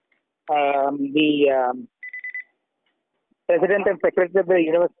The President and Secretary of the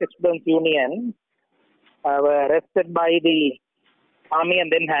University Students' Union were arrested by the army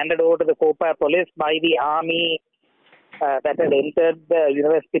and then handed over to the Kopa police by the army that had entered the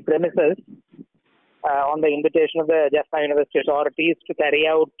university premises on the invitation of the Jaffna University authorities to carry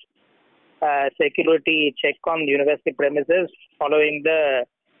out security check on the university premises following the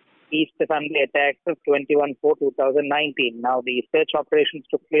East Sunday attacks of 21/4/2019. Now, the search operations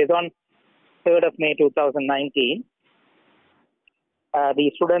took place on 3rd of May 2019.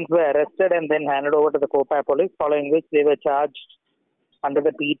 The students were arrested and then handed over to the Kopa police, following which they were charged under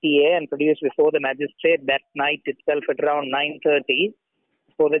the PTA and produced before the magistrate that night itself at around 9:30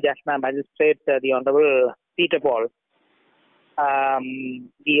 before the Jaffna magistrate, the Honorable Peter Paul.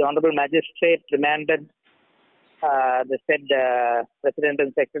 The Honorable Magistrate remanded the said President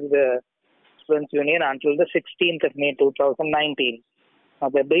and Secretary of the Students' Union until the 16th of May 2019. Now,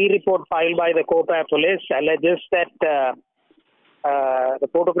 the B report filed by the Kopa police alleges that the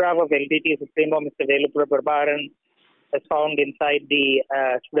photograph of LTT Supremo Mr. Guruparan was found inside the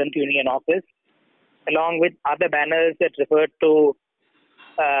Student Union office, along with other banners that referred to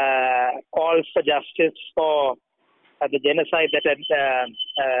calls for justice for the genocide that had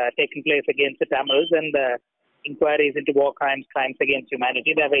taken place against the Tamils and inquiries into war crimes, crimes against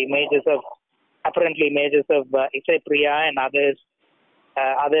humanity. There were apparently images of Isai Priya and others,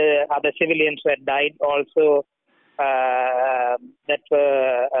 other civilians who had died also that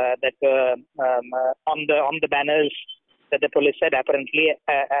were on the banners that the police had apparently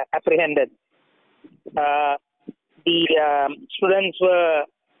apprehended. The students were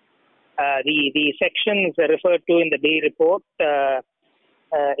the sections referred to in the B report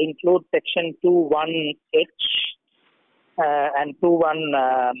include section 21H and 21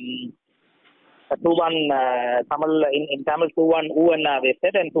 Tamil in Tamil 21 UNA they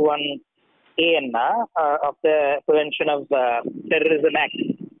said and 21 ANA of the Prevention of Terrorism Act.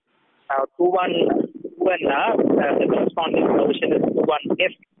 Now 21 UNA, the corresponding provision is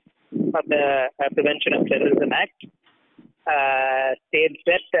 21F of the Prevention of Terrorism Act. States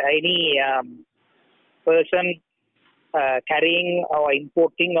that any person carrying or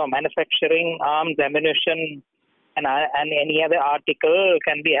importing or manufacturing arms, ammunition, and any other article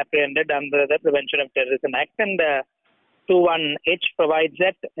can be apprehended under the Prevention of Terrorism Act. And 21H provides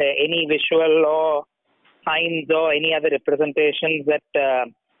that any visual or signs or any other representations that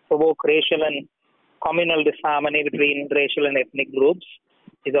provoke racial and communal disharmony between racial and ethnic groups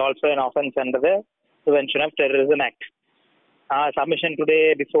is also an offence under the Prevention of Terrorism Act. Our submission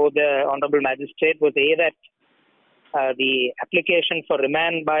today before the Honorable Magistrate was that the application for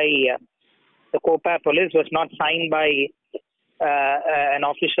remand by the Kopa police was not signed by an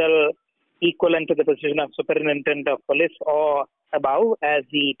official equivalent to the position of Superintendent of Police or above, as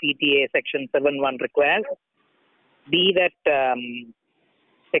the PTA Section 7.1 requires. B, that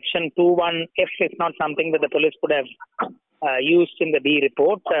Section 2.1F is not something that the police could have used in the B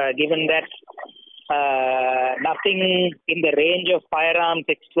report, given that nothing in the range of firearms,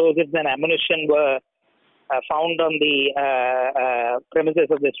 explosives and ammunition were found on the premises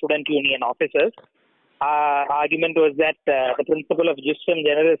of the Student Union officers. Argument was that the principle of justum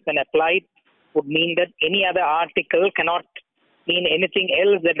generis, when applied, would mean that any other article cannot mean anything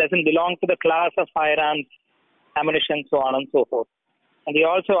else that doesn't belong to the class of firearms, ammunition, so on and so forth. And we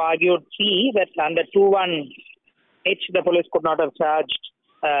also argued C, that under 2.1H the police could not have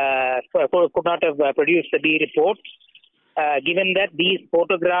produced the B report, given that these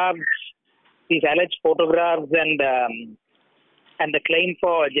alleged photographs and the claim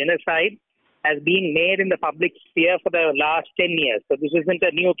for genocide has been made in the public sphere for the last 10 years. So this isn't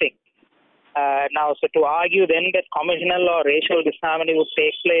a new thing. So to argue then that communal or racial disharmony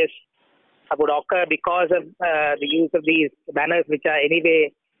would occur because of the use of these banners, which are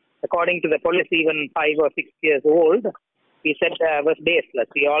anyway, according to the police, even 5 or 6 years old, we said was baseless.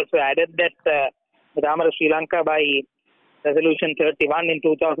 We also added that the Government of Sri Lanka, by Resolution 31 in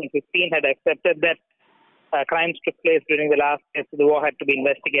 2015, had accepted that crimes took place during the last years of the war had to be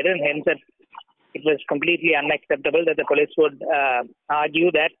investigated, and hence that it was completely unacceptable that the police would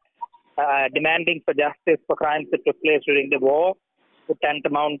argue that demanding for justice for crimes that took place during the war would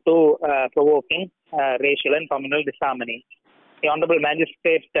tantamount to provoking racial and communal disharmony. The Honorable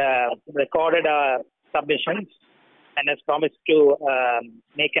Magistrate recorded our submissions and has promised to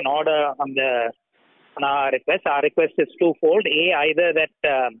make an order on our request. Our request is twofold. A, either that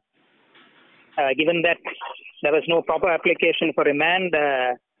given that there was no proper application for remand,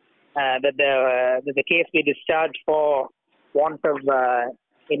 that the case be discharged for want of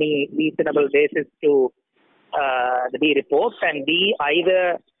any reasonable basis to the B report, and B,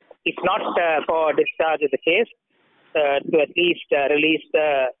 either if not for discharge of the case, to at least release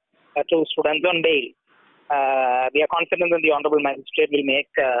the two students on bail. We are confident that the Honorable Magistrate will make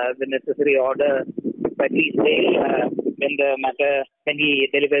the necessary order for at least bail when he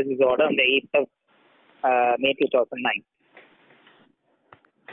delivers his order on the 8th of May 2009.